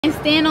And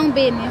stand on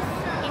business.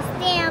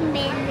 And stay on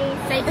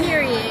business. Say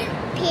period.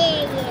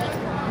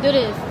 Period. Do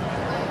this.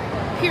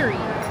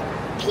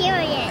 Period.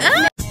 Period.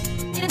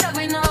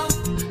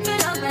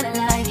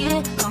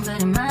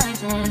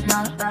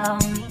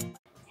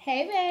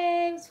 Hey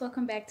babes,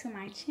 welcome back to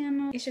my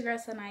channel. It's your girl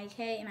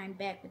SoNiyaKay and I'm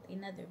back with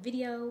another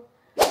video.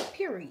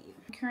 Period.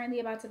 I'm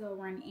currently about to go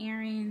run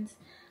errands.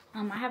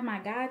 I have my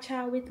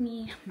godchild with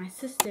me, my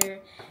sister,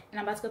 and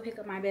I'm about to go pick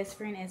up my best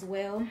friend as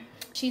well.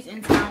 She's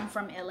in town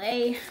from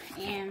LA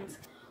and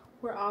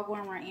we're all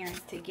going to run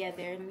errands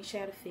together. Let me show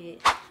you the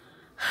fit.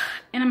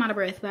 And I'm out of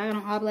breath, but I got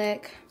on all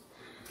black,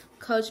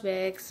 Coach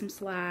bags, some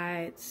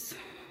slides,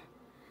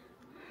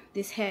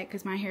 this hat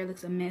because my hair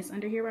looks a mess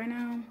under here right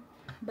now.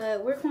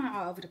 But we're going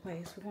all over the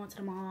place. We're going to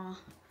the mall.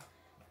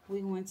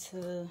 We're going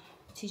to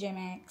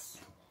Tjmaxx.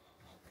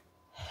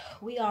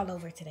 We all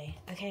over today,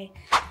 okay?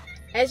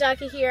 As y'all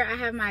can hear, I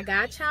have my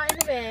godchild in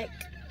the back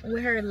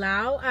with her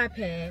loud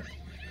iPad.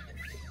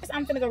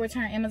 I'm gonna go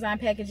return Amazon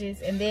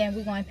packages and then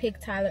we're gonna pick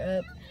Tyler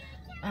up.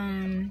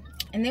 And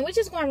then we're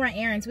just gonna run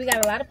errands. We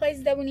got a lot of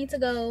places that we need to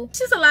go. It's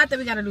just a lot that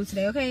we gotta do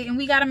today, okay? And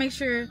we gotta make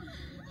sure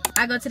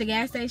I go to the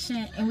gas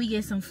station and we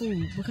get some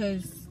food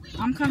because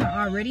I'm kind of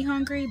already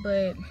hungry,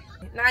 but...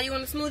 Now you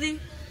want a smoothie?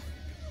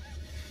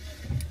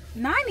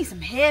 Now I need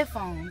some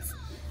headphones.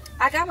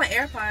 I got my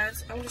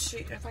AirPods. I'm just see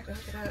if I can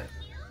hook it up.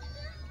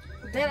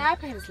 That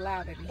iPad is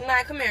loud, baby.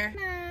 Nah, come here.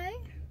 Hi.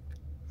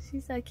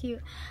 She's so cute.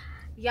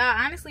 Y'all,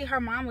 honestly,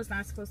 her mom was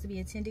not supposed to be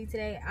attending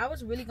today. I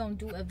was really going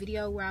to do a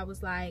video where I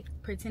was like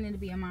pretending to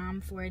be a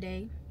mom for a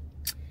day.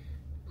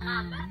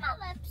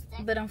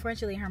 But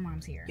unfortunately, her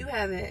mom's here. You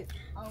have it.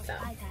 Oh, so.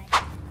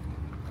 okay.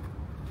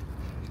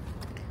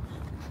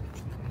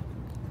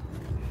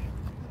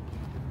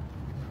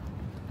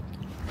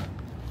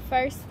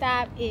 First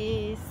stop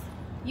is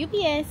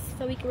UPS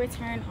so we can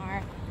return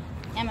our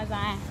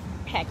Amazon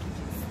packages.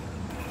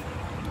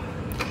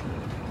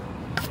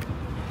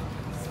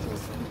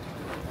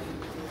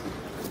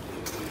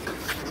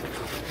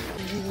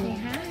 Say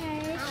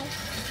hi.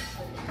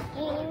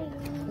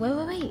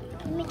 Wait.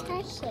 Let me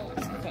touch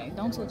it. Okay,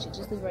 don't touch it.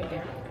 Just leave it right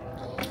there.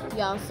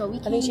 Y'all, so we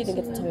came I think she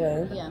didn't get to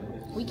it. Yeah,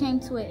 we came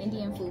to an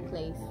Indian food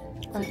place.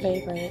 Our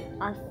favorite.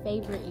 Our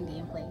favorite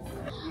Indian place.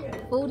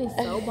 Food is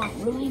so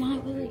bomb. Really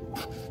not good.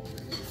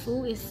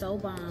 Food is so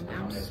bomb.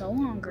 I'm so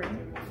hungry.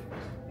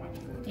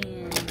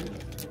 And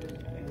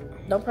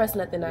Don't press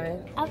nothing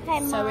on. Okay,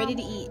 Mom. so ready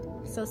to eat.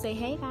 So say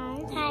hey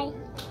guys. Hi.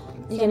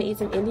 You gonna eat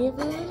some Indian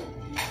food?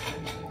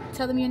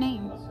 Tell them your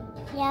name.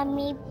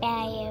 Yummy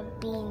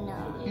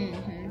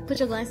Ballerino. Put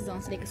your glasses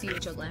on so they can see you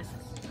with your glasses.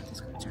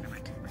 Just gonna turn on my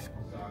camera.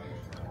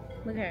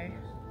 Look at her.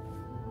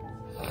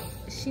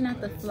 Is she not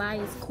the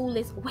flyest,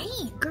 coolest?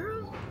 Wait,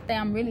 girl.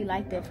 I'm really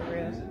like that for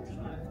real.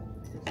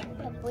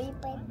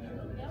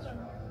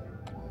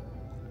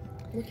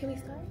 When can we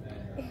start?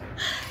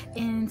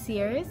 And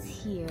Sierra's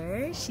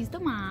here. She's the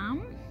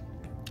mom.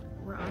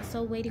 We're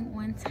also waiting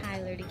on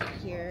Tyler to get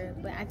here,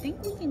 but I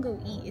think we can go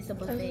eat. It's a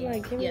buffet.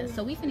 Like, Yeah,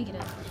 so we finna get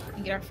up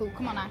and get our food.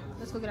 Come on now,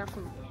 let's go get our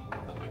food.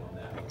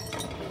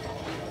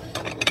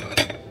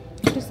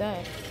 What is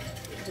that?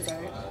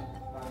 Dessert.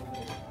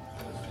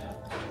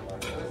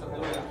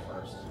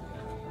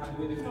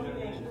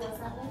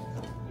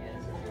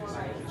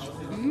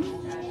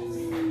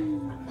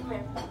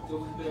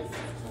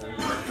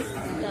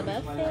 The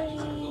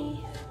buffet.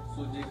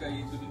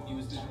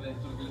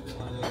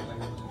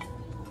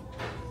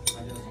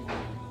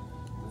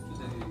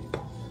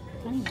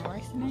 I need more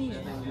rice in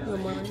there.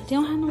 They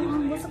don't have no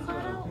what's it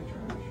called out?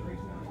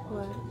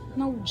 What?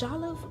 No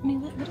jollof. I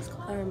mean, what is it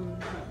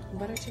called?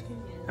 Butter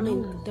chicken? I No,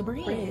 mean, the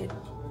bread. bread.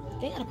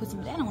 They gotta put some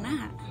of that on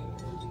that.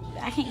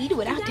 I can't eat it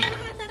without that.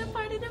 That a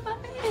part of the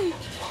buffet.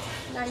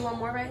 Now you want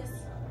more rice?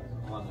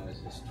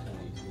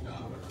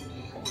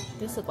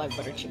 This looks like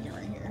butter chicken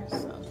right here.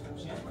 So.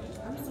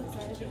 I'm so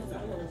excited because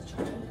I want to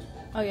try it.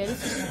 Oh yeah,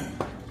 this is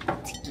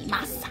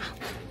Tjmaxx.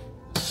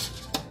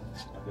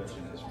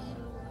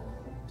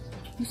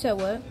 You said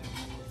what?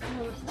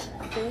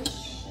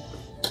 Fish,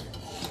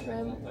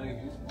 shrimp,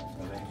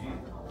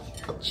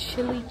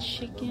 Chili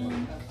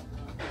chicken.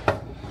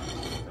 all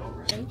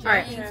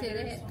right.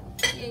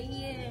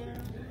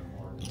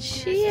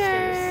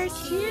 Cheers.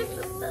 Cheers.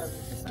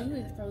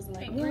 Frozen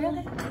like really?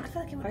 I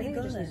feel like it would be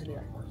good.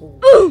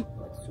 Ooh.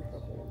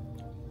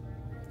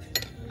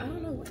 I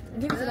don't know.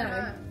 Give it to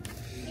that.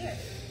 Here,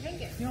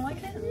 drink it. You don't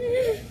like that?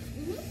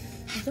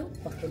 Don't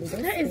fucking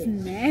That is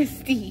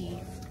nasty.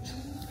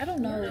 I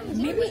don't know.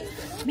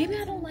 Maybe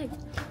I don't like.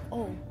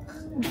 Oh,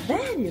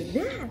 That is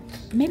that.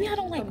 maybe I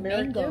don't like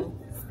mango.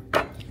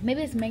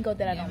 Maybe it's mango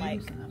that I don't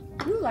like.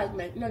 You like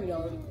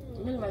mango?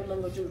 You like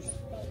mango juice?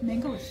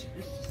 Mango.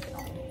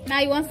 Now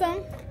you want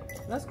some?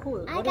 That's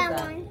cool. I got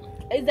one.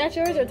 Is that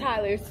yours or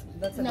Tyler's?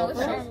 That's a No, GoPro. it's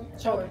mine.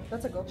 Show her.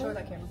 That's a GoPro. Show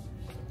that camera.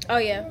 Oh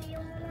yeah.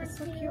 It's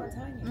so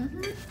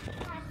cute.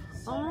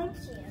 Tiny.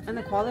 And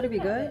the quality be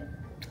good?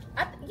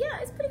 Yeah,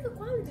 it's pretty good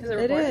quality.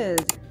 It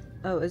is.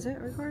 Oh, is it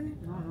recording?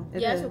 No.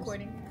 Yeah, it's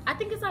recording. I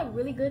think it's like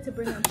really good to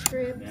bring on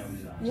trips.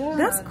 Yeah.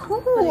 That's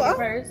cool.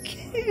 First.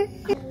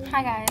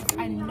 Hi guys,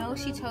 I know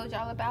she told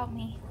y'all about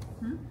me.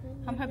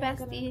 I'm her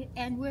bestie,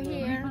 and we're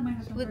here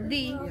with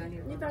the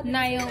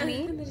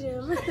Naomi.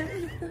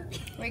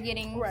 We're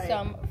getting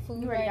some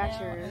food right now.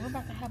 And we're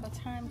about to have a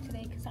time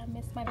today because I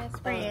miss my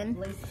best friend.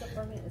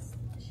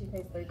 She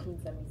pays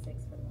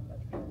 $13.76 for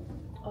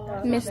the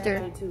one.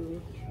 Mister.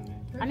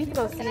 I need to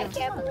go see I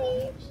can't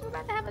believe we're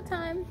about to have a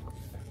time.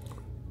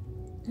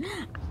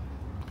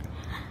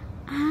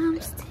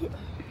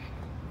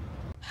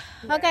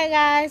 Okay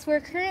guys, we're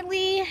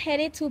currently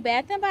headed to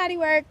Bath and Body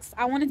Works.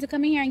 I wanted to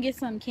come in here and get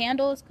some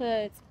candles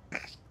because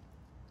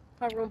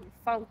her room is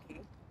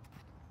funky.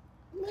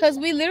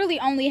 we literally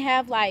only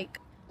have like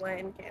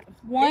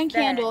one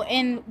candle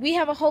and we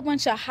have a whole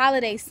bunch of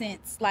holiday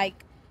scents.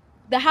 Like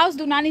the house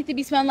do not need to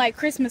be smelling like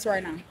Christmas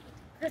right now.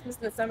 Christmas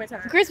in the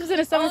summertime. Christmas in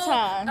the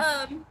summertime.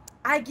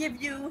 I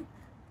give you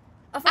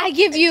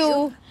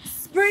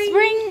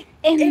spring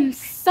and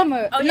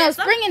summer. Oh, no, yeah,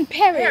 spring in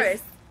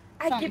Paris.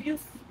 I give you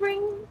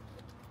spring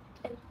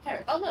and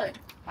Paris. Oh look,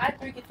 buy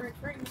 3 get 3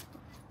 free.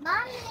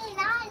 Mommy,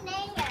 not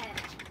there.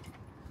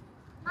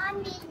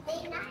 Mommy,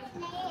 they not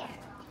there.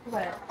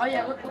 What? Oh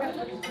yeah, we're going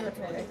to do it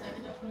today.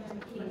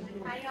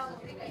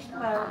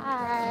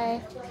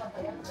 Hi.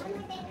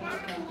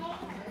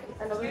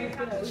 I know we're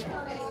going to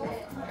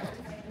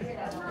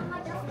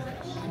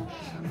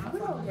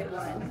get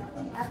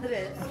one after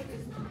this.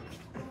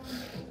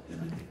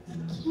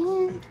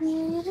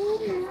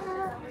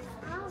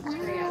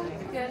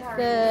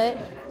 Good.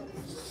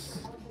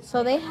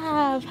 So they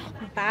have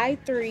buy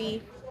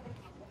 3.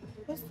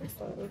 What's this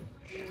one?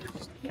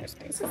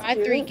 Buy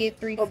 3 get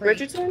 3 free. Oh,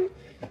 Bridgerton?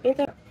 Ain't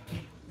that?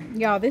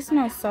 Y'all, this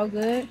smells so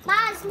good.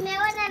 Mom,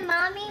 smell it,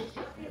 Mommy.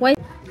 Wait.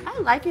 I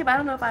like it, but I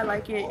don't know if I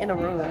like it in a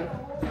room.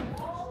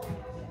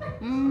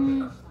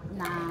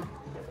 Nah.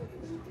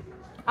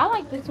 I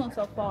like this one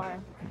so far,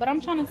 but I'm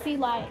trying to see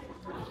like,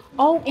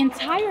 oh,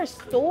 entire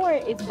store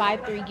is buy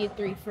 3 get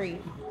 3 free.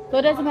 So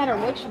it doesn't matter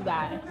what you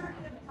buy.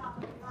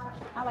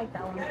 I like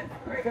that one.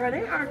 Girl,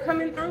 they are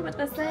coming through with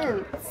the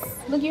scents.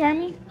 Look, you heard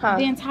me? Huh?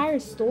 The entire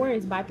store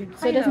is buy 3,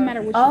 so it doesn't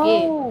matter what you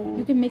get.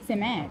 You can mix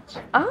and match.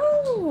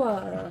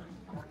 Oh.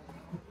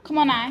 Come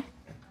on, I.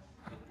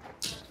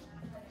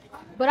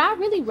 But I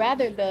really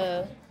rather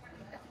the,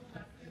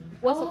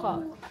 what's it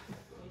called?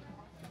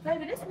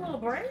 Baby, this little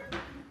brand.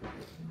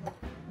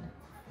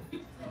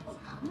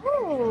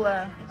 Ooh.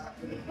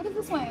 What is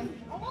this one?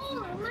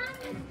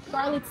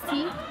 Scarlet's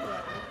tea.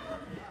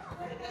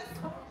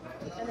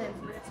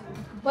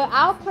 But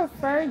I'll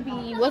prefer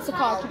the, what's it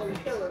called?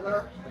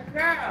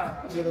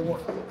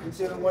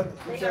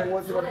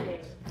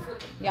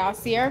 Y'all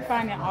see her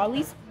finding all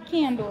these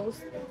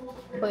candles,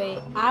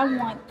 but I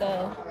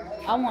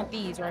want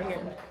these right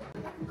here.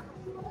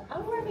 I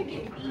would rather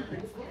get these.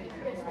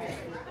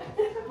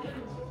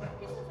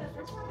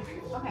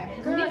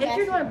 Okay. Girl, if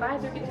you're going to buy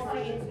 3 get 3,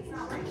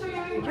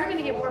 you're going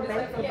to get more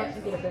bang for the buck to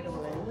get a bigger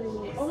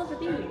one. Oh, look at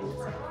these.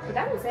 But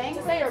that was Bang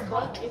to say your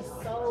buck is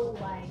so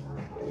like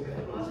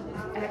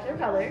active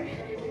color.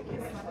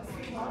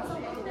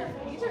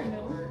 these are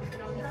new.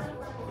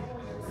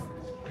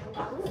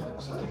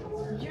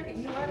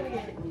 You are going to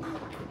get it.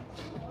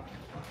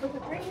 Look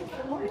at green.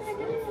 Oh my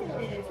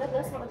goodness. That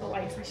does smell like a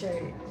white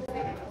t-shirt.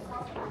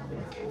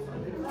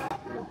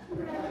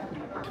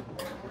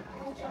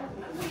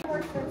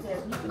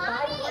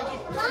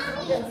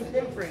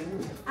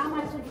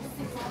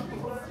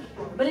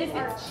 But if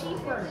it's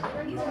cheaper,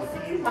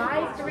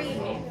 buy 3.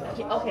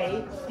 Okay,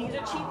 these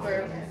are cheaper.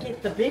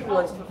 Get the big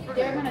ones for free.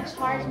 They're gonna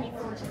charge me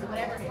for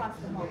whatever it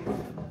costs the most.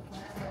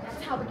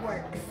 That's how it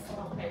works.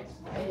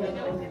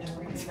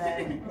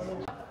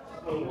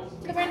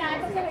 Come here now.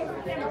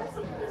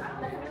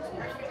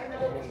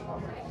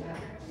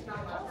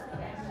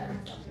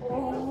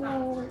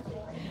 Oh,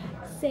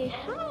 say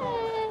hi.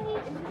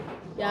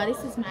 Y'all,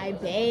 this is my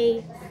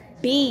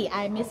baby.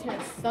 I miss her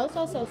so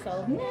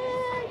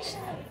much.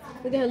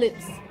 Look at her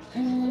lips.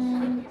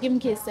 Give him a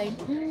kiss. Say.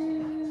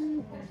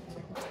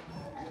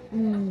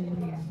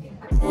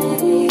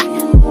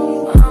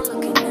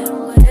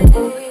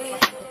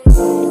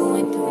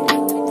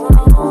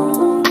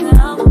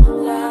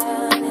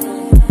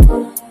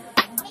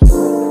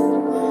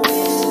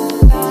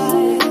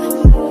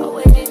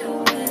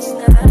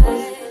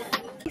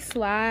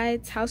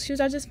 Slides, house shoes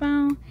I just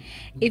found.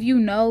 If you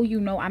know, you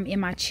know I'm in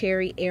my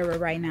cherry era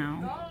right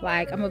now.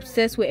 Like I'm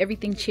obsessed with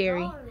everything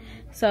cherry.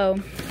 So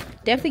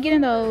definitely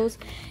getting those.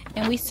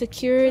 And we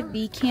secured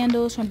the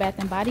candles from Bath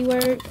and Body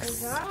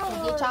Works.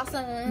 Get y'all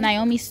some.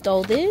 Naomi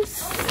stole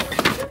this.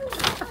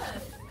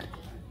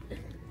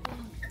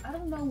 I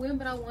don't know when,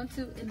 but I want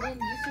to. And then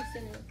you should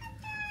send it.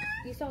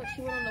 You saw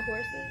she went on the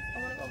horses.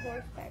 I want to go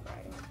horseback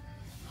riding.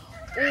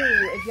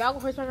 Ooh, if y'all go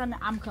horseback riding,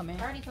 I'm coming.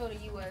 I already told her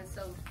you was,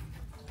 so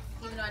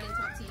even though I didn't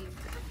talk to you,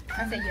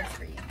 I said yes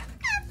for you.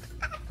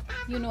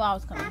 You knew I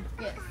was coming.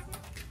 Yes.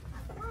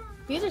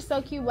 These are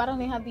so cute. Why don't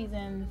they have these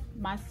in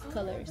my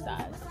color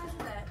size?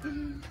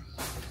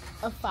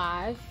 A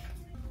 5.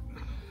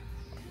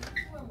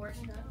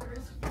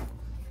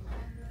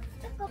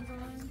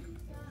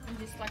 And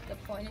just like the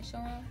point is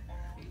showing.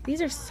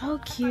 These are so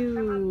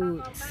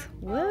cute.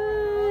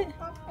 What?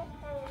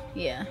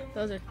 Yeah,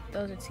 those are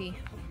tea.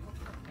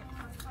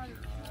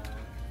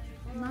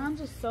 Mom, I'm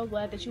just so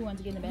glad that you wanted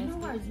to get in the basket. You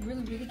know what is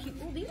really, really cute?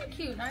 Oh, these are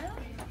cute, Naya.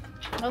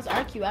 Those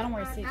are cute. I don't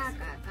wear 6.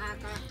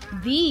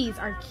 These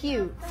are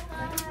cute.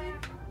 I don't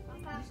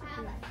think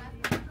I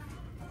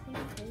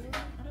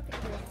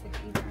wear 6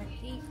 either. I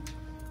hate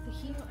the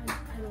heel. I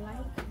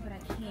like, but I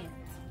can't.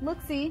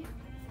 Look, see.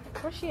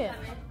 Where's she at?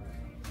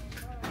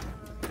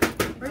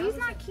 Are these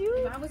not cute?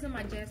 If I was in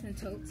my Jasmine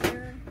Totes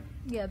era,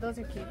 Yeah, those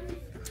are cute.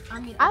 I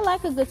mean, I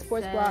like a good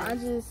sports bra. I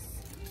just...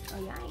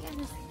 Oh, yeah, I ain't got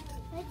this.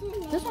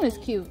 This one is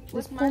cute. This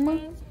What's my Puma.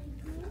 name?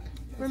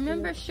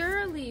 Remember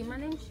Shirley. My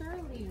name's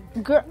Shirley.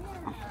 Girl.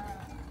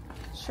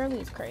 Shirley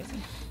is crazy.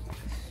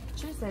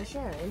 She said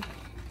Shirley.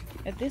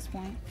 At this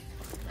point.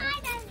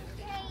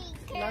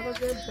 Love a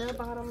good bell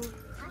bottom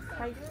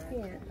tight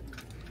skin.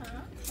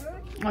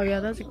 Oh, yeah,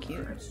 those are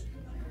cute.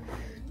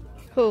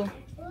 Who?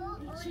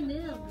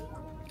 Chanel.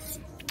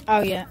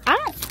 Oh, yeah. I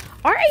don't...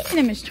 Our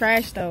H&M is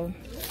trash, though.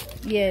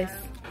 Yes.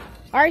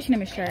 Our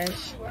H&M is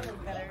trash.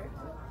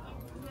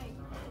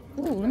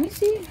 Ooh, let me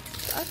see.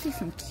 I see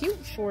some cute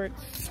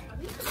shorts.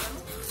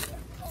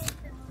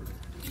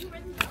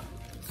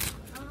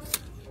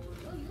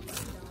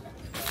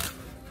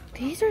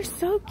 These are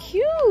so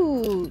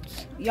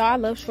cute. Y'all, I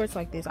love shorts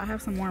like this. I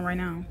have some on right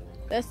now.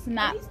 That's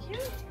not...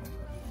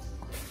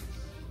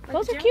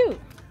 Those are cute.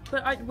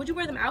 But would you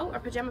wear them out or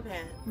pajama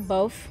pants?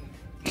 Both.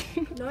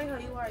 Knowing how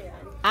you are, yeah.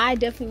 I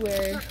definitely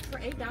wear For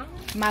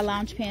 $8? my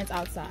lounge pants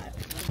outside.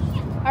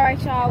 All right,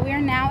 y'all. We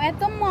are now at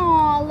the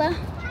mall.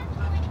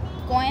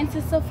 Going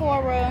to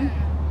Sephora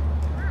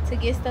to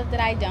get stuff that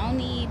I don't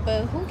need,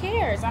 but who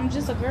cares? I'm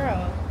just a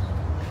girl.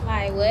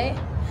 Like, what?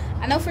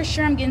 I know for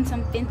sure I'm getting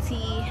some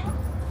Fenty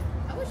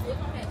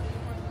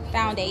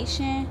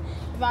foundation.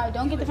 If I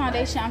don't get the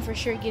foundation, I'm for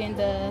sure getting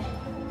the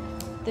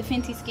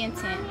Fenty skin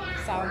tint.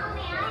 So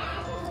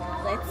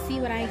let's see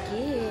what I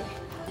get.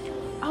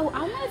 Oh,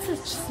 I wanted to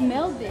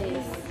smell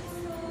this.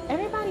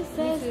 Everybody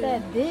says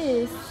that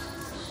this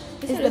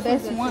is the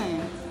best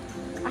one.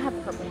 I have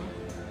the purple one.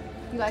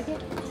 You like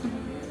it?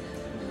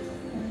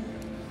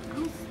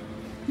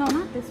 No,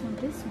 not this one.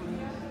 This one.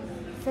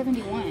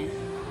 71. You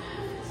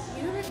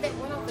know that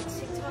one off of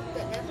TikTok,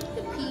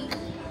 the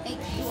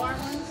PHUR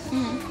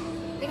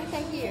one? They got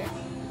that here. I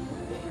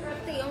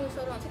think they only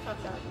sold it on TikTok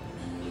shop.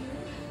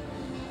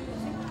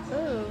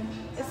 Ooh,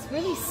 it's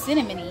really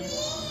cinnamony.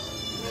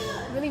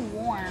 Really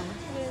warm.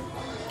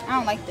 I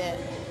don't like that.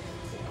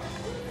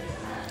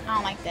 I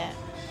don't like that.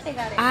 They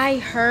got it. I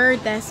heard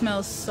that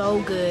smells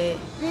so good.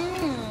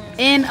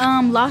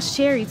 And Lost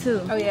Cherry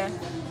too. Oh yeah.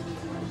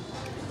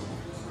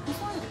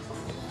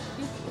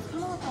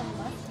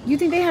 You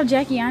think they have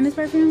Jackie On's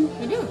perfume?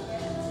 We do.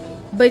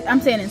 But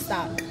I'm saying in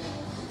stock.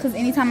 Cause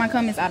anytime I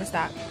come, it's out of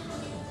stock.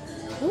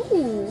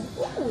 Ooh.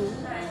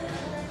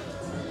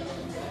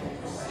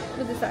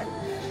 What's this say?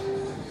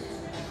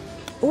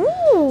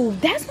 Ooh,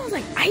 that smells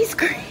like ice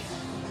cream.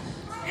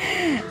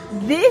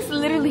 This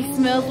literally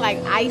smells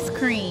like ice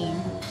cream.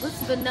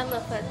 What's vanilla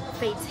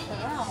fatal?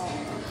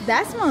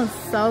 That smells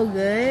so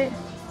good.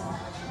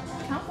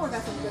 Comfort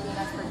got some really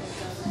nice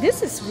perfume.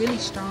 This is really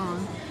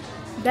strong.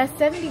 That's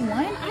 71?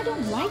 I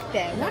don't like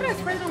that. Why did I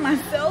spray it on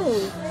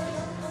myself?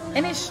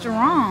 And it's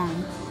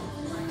strong.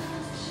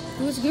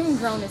 Who's giving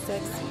grown is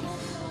sexy?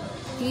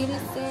 It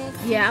is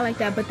sexy. Yeah, I like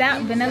that. But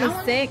that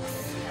vanilla 6,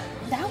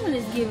 That one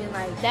is giving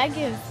like that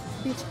gives...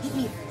 bitch eat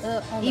me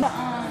up on Even, the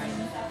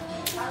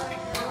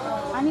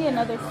I need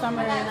another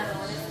summer.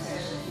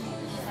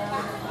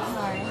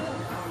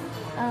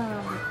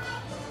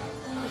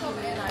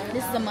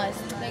 This is a must.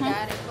 They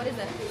got it. What is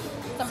it?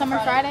 Summer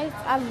Fridays.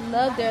 I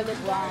love their lip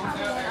balm.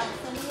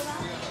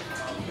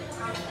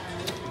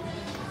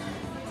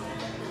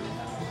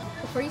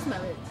 Before you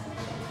smell it,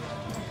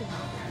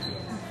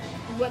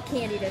 what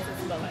candy does it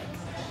smell like?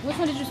 Which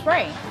one did you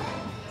spray?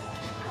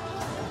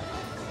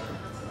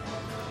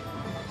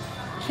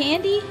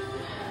 Candy?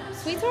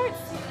 Sweet Tarts?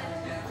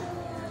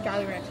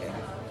 Jolly Rancher.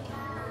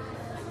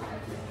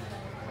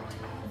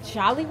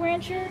 Jolly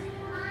Rancher?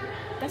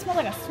 That smells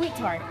like a sweet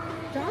tart.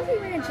 Jolly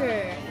Rancher.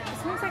 It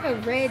smells like a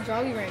red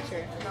Jolly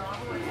Rancher.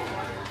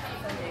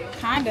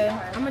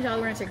 Kinda. I'm a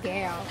Jolly Rancher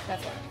gal.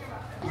 That's why.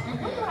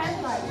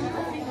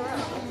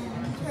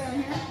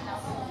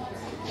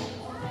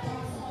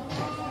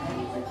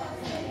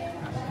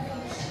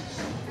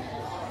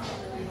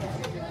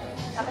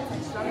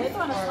 This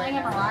one is Slang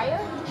and Mariah?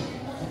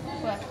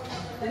 What?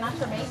 Not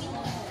your baby?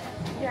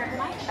 Yeah,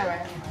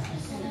 Alright.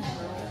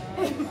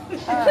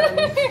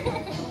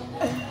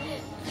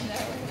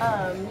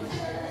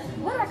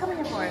 What am I coming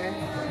here for?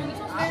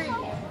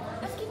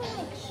 Let's give it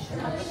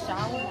like a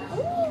shower.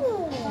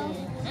 Ooh.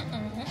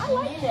 I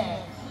like that.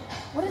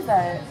 What is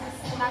that?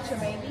 Not your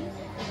baby?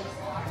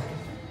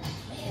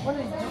 What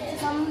is it?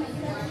 Something?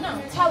 No.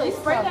 Tally,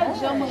 spray that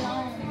Joe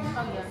Malone.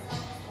 Oh, yeah.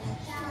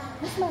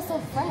 This smells so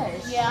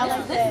fresh. Yeah, I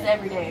like this that. is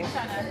everyday.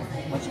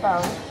 Which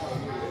phone?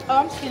 Oh,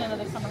 I'm just getting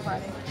another Summer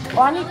Friday.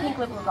 Oh, I need pink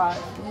lip gloss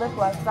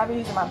because I've been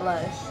using my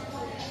blush.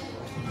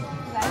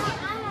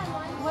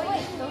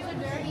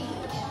 They're dirty.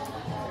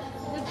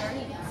 They're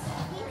dirty.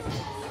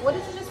 What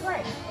did you just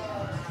write?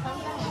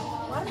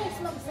 Why do they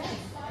smell the same?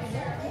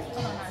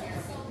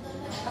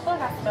 I feel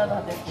like I smelled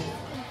all this.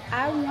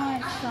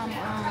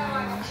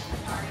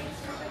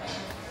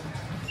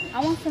 I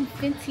want some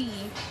Fenty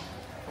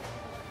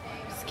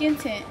skin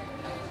tint,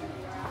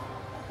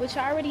 which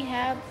I already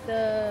have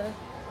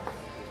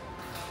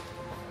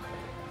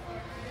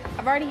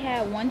I've already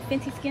had one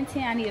Fenty skin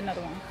tint. I need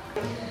another one.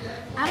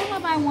 I don't know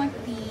if I want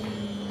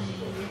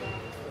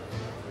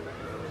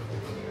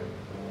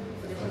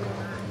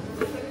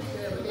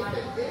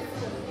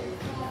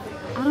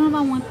I don't know if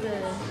I want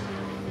the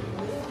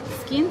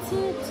skin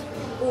tint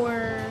or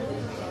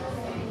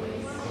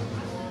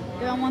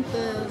if I want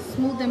the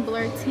smooth and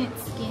blur tint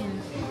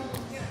skin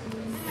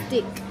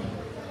stick.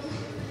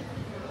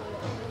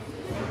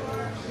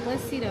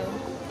 Let's see though.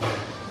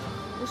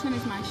 Which one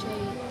is my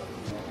shade?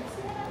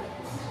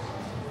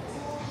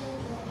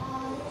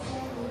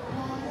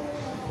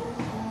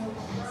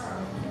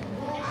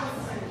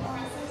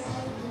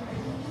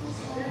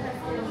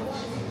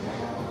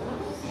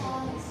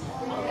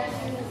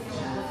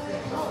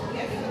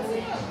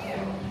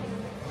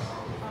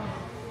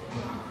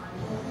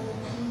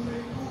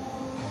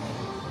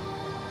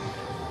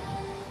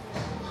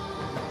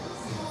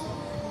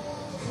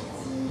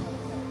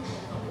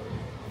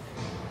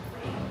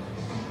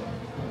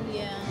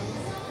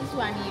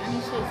 I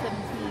need shade 17.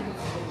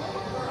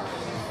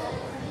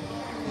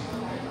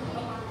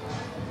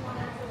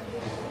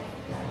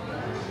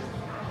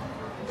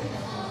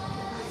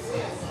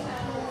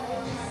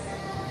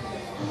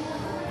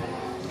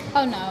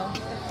 Oh no,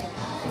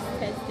 just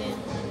testing.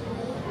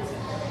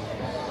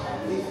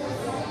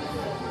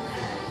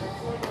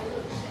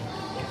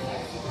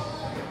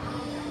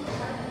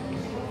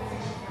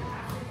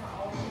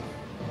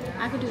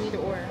 I could do either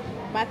or,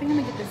 but I think I'm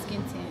gonna get the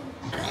skin tint.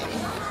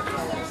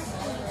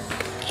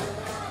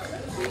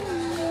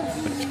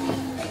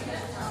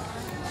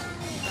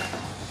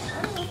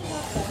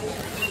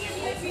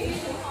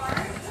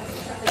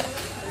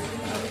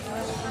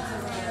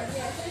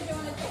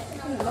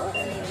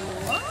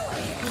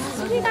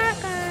 What we got,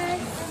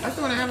 guys? That's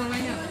the one I have on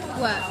right now.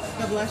 What?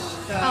 The blush.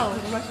 The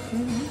blush.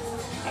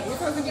 It's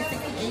supposed to be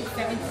 68,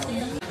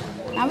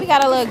 17. Now we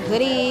got a little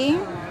goodie.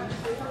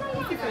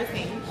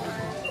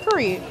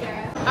 Period.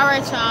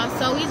 Alright, y'all.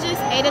 So we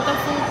just ate at the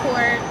food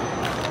court.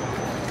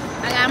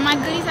 I got my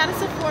goodies out of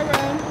Sephora.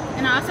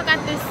 And I also got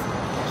this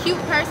cute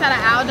purse out of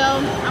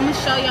Aldo. I'm going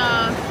to show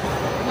y'all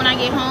when I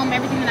get home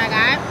everything that I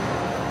got.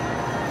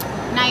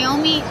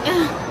 Naomi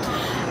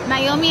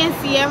and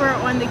Sierra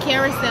on the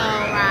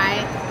carousel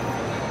ride.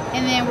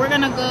 And then we're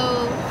going to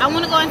go. I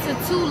want to go into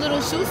 2 little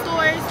shoe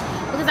stores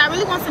because I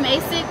really want some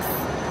Asics.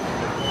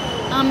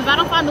 If I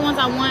don't find the ones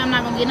I want, I'm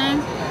not going to get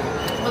them.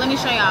 But let me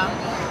show y'all.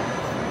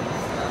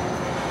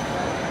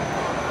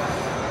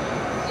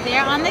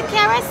 They're on the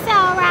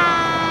carousel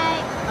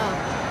ride. Oh,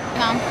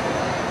 no.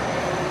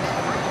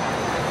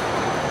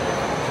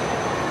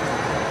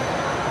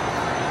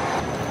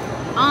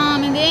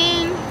 And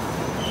then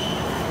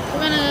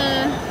we're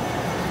gonna, I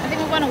think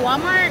we're going to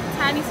Walmart.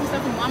 Ty needs some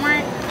stuff from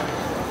Walmart.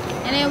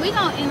 And then we're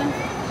gonna end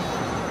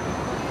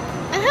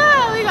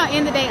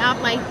the day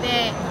off like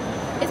that.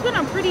 It's been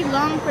a pretty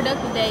long,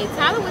 productive day.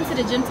 Tyler went to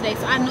the gym today,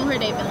 so I knew her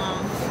day been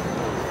long.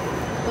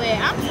 But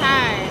I'm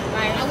tired.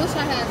 Like, I wish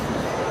I had some.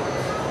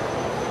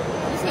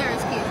 This hair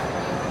is cute.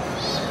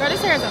 Girl,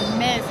 this hair is a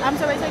mess. I'm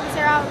so ready to take this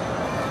hair out.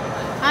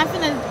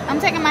 I'm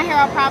taking my hair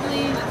out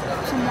probably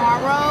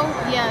tomorrow.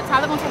 Yeah,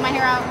 Tyler gonna take my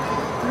hair out.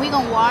 We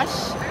gonna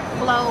wash,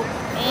 blow,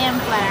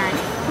 and flat iron.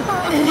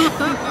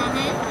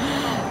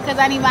 Cause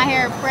I need my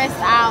hair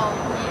pressed out.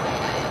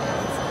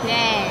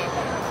 Yeah.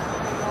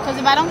 Cause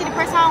if I don't get it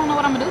pressed out, I don't know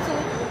what I'm gonna do to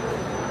it.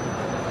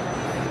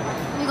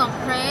 We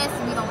gonna press.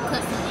 We gonna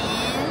cut some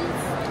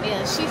ends.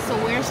 Yeah, she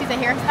swears she's a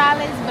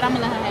hairstylist, but I'm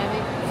gonna let her have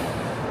it.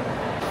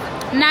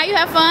 Now you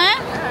have fun? I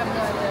have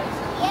no idea.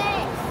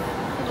 Yes.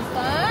 It was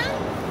fun?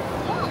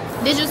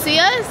 Yes. Did you see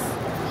us?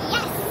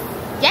 Yes.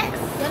 Yes.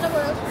 In the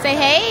world. Say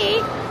hey.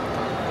 It's a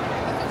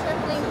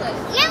trampoline place.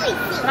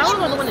 But I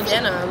want the one in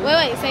denim.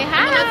 Wait, say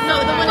hi.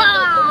 No, the one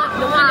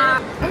that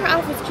her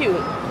outfit's cute.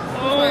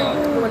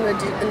 The one in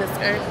the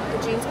skirt, the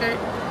jean skirt.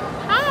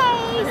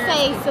 Hi.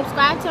 Say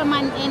subscribe to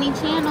my Annie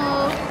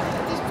channel.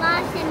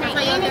 Subscribe to my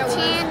channel.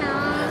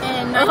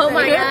 And Oh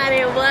my god,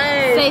 it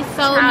was. Say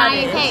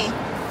SoNiyaKay.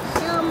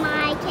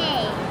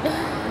 SoNiyaKay.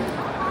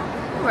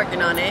 I'm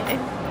working on it.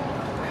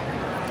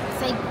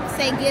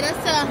 Say get us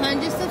to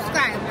 100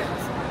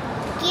 subscribers.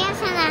 Get us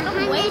to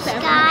 100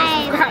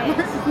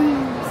 subscribers.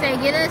 Say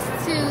get us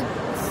to.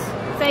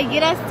 Say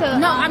get us to.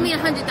 No, I mean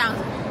 100,000.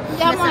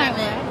 Yeah, I'm on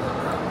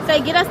it.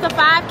 Say get us to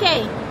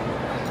 5K.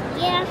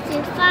 Get us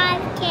to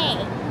 5K.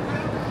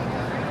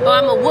 Oh,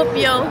 I'm a whoop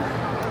yo.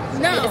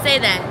 No. Say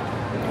that.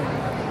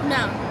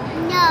 No.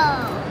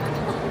 No.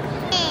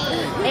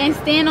 And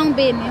stand on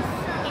business.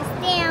 And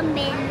stay on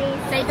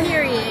business. Say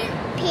period.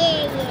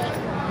 Period.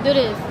 Do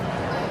this.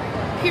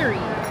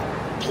 Period.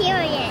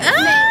 Period.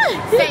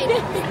 Say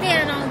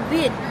stand on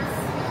business.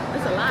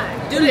 That's a lie.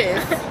 Do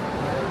this.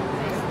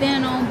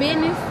 Standing on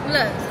business.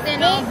 Look,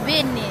 standing on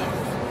business.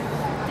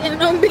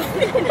 Standing on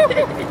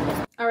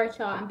business. Alright,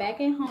 y'all. I'm back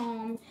at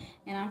home.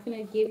 And I'm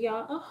gonna give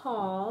y'all a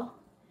haul.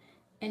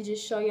 And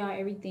just show y'all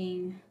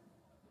everything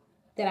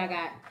that I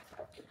got.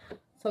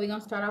 So we're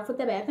gonna start off with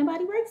the Bath and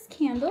Body Works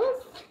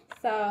candles.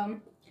 So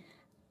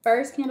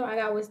first candle I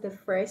got was the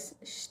fresh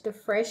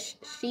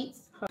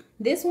sheets.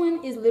 This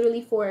one is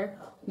literally for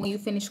when you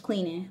finish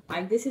cleaning.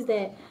 Like this is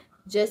that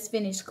just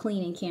finished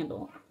cleaning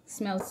candle.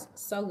 Smells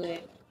so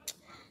good.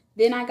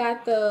 Then I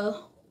got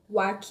the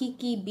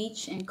Waikiki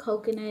Beach and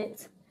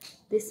Coconut.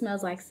 This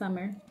smells like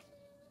summer.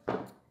 I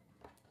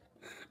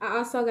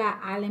also got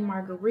Island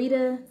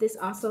Margarita. This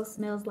also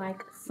smells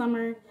like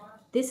summer.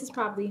 This is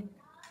probably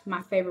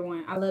my favorite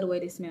one. I love the way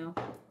this smells.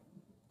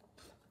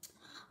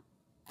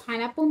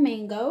 Pineapple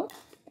Mango.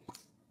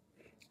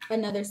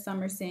 Another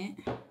summer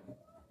scent.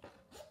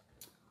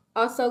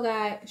 Also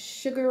got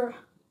Sugar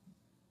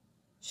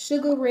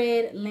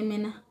Red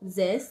Lemon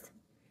Zest.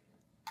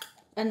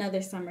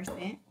 Another summer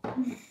scent.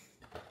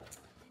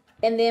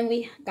 And then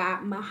we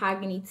got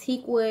Mahogany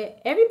Teakwood.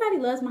 Everybody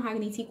loves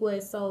Mahogany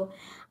Teakwood, so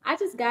I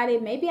just got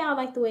it. Maybe I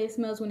like the way it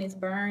smells when it's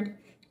burned,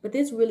 but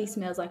this really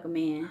smells like a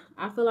man.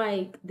 I feel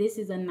like this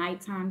is a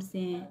nighttime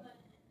scent.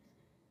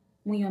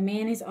 When your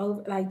man is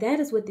over, like that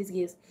is what this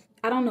gives.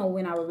 I don't know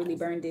when I would really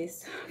burn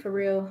this, for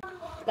real.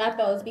 Got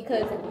those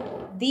because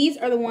these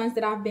are the ones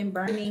that I've been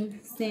burning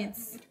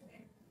since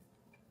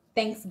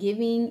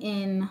Thanksgiving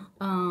and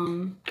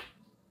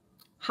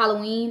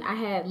Halloween. I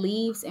had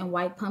leaves and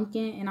white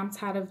pumpkin, and I'm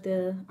tired of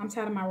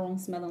my room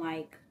smelling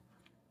like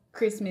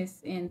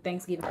Christmas and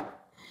Thanksgiving.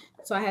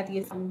 So I had to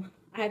get some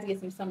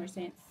summer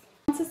scents.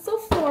 To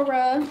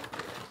Sephora.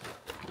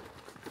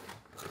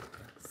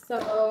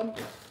 So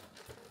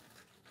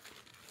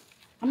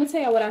I'm gonna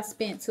tell you what I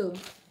spent too.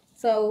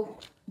 So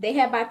they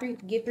had buy 3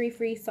 get 3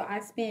 free, so I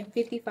spent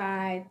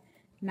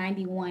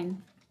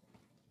 $55.91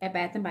 at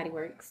Bath and Body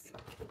Works.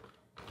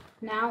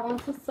 Now on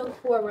to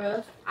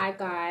Sephora, I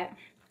got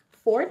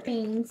 4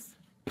 things.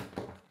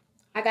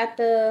 I got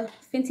the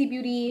Fenty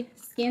Beauty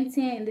Skin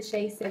Tint in the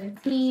shade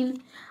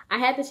 17. I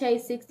had the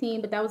shade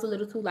 16, but that was a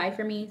little too light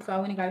for me, so I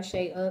went and got a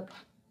shade up.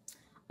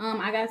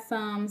 I got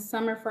some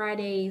Summer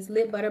Fridays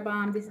Lip Butter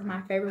Balm. This is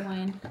my favorite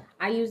one.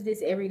 I use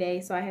this every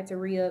day, so I had to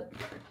re-up.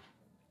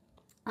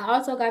 I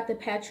also got the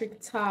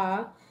Patrick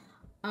Ta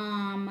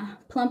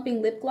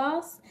Plumping Lip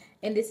Gloss,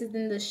 and this is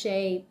in the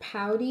shade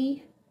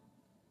Pouty.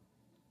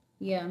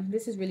 Yeah,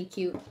 this is really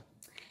cute.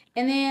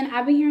 And then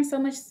I've been hearing so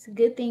much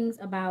good things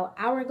about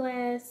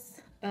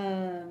Hourglass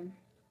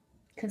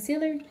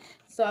concealer.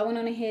 So I went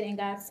on ahead and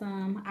got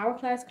some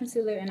Hourglass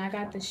concealer, and I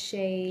got the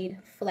shade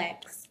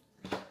Flex.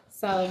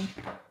 So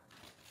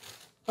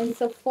on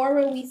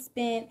Sephora, we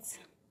spent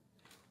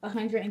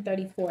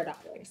 $134.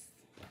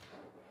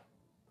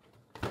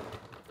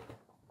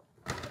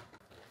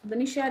 Let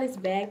me show you this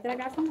bag that I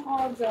got from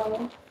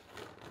Aldo.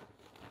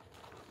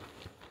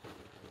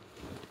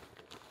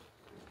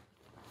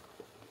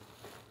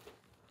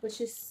 Which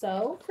is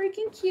so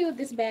freaking cute.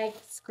 This bag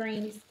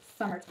screams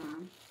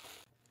summertime.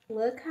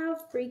 Look how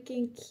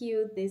freaking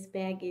cute this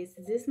bag is.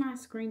 Does this not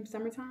scream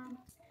summertime?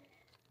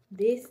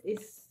 This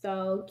is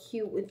so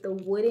cute with the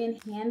wooden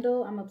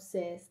handle. I'm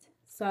obsessed.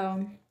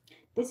 So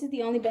this is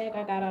the only bag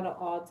I got out of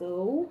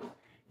Aldo.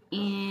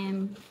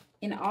 And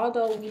in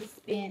Aldo we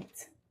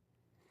spent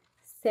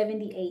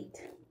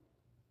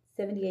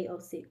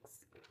 $78.06.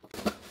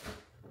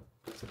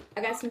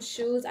 I got some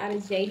shoes out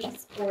of JD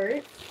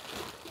Sport,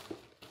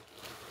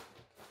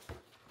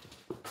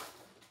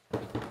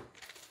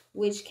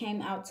 which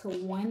came out to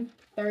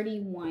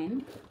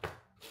 $131.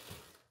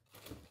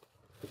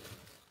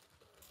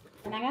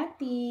 And I got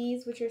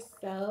these, which are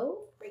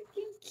so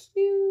freaking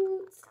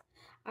cute.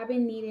 I've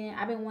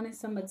been wanting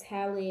some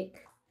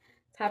metallic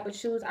type of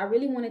shoes. I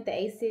really wanted the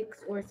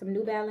Asics or some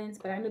New Balance,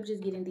 but I ended up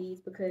just getting these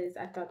because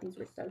I thought these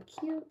were so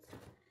cute.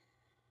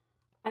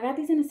 I got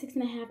these in a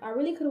 6.5. I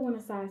really could have won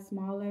a size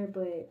smaller,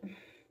 but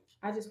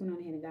I just went on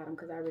ahead and got them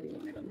because I really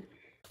wanted them.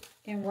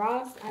 In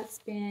Ross, I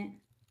spent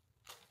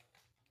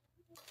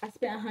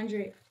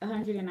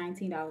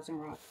 $119 in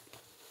Ross.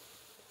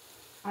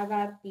 I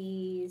got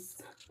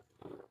these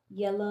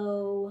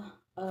yellow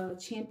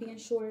Champion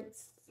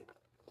shorts.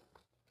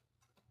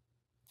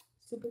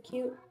 Super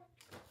cute.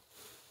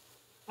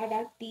 I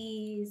got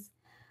these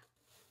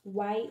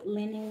white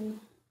linen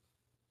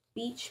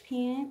beach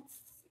pants.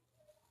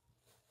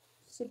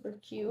 Super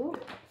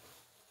cute.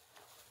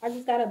 I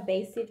just got a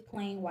basic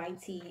plain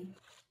white tee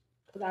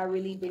because I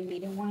really been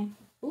needing one.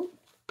 Ooh.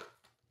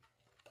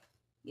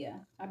 Yeah,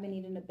 I've been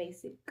needing a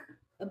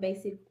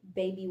basic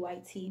baby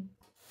white tee.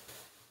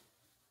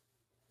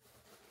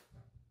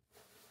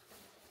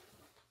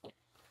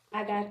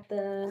 I got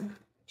the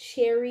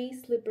cherry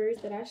slippers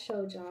that I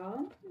showed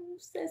y'all. I'm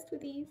obsessed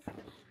with these.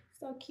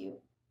 So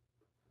cute.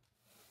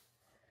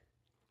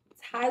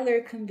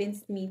 Tyler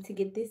convinced me to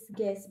get this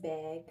Guess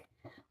bag,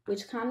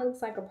 which kind of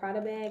looks like a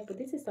Prada bag, but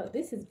this is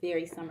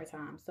very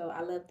summertime. So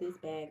I love this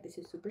bag. This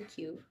is super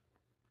cute.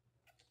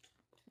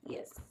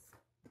 Yes.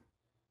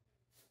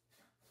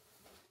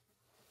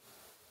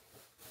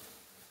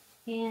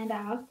 And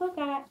I also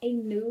got a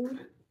new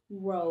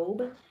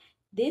robe.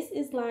 This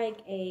is like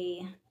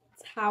a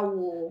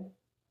towel,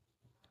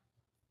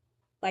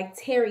 like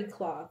terry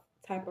cloth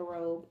type of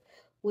robe,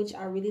 which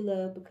I really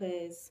love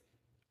because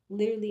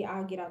literally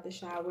I'll get out the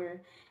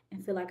shower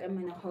and feel like I'm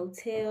in a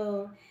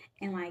hotel,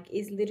 and like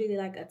it's literally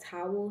like a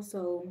towel,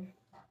 so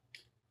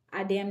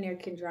I damn near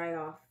can dry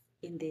off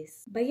in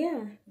this. But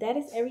yeah, that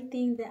is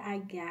everything that I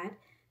got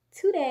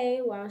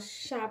today while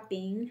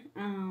shopping,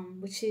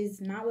 which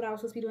is not what I was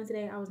supposed to be doing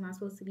today. I was not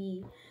supposed to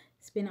be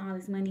spending all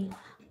this money,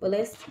 but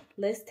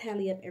let's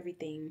tally up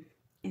everything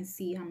and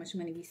see how much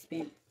money we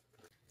spent.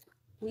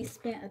 We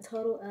spent a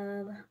total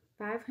of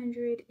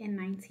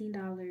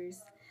 $519.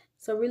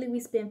 So really we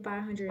spent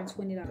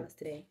 $520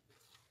 today.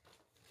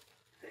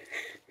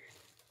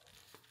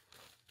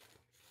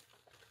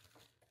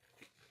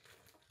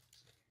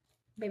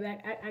 Baby,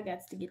 I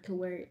got to get to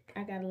work.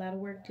 I got a lot of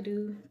work to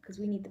do because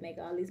we need to make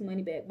all this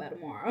money back by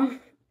tomorrow.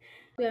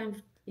 We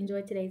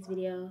enjoyed today's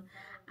video.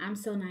 I'm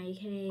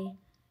SoNiyaKay.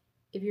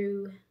 If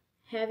you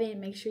haven't,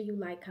 make sure you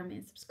like, comment,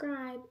 and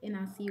subscribe. And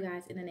I'll see you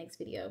guys in the next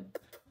video.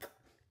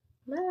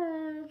 Love.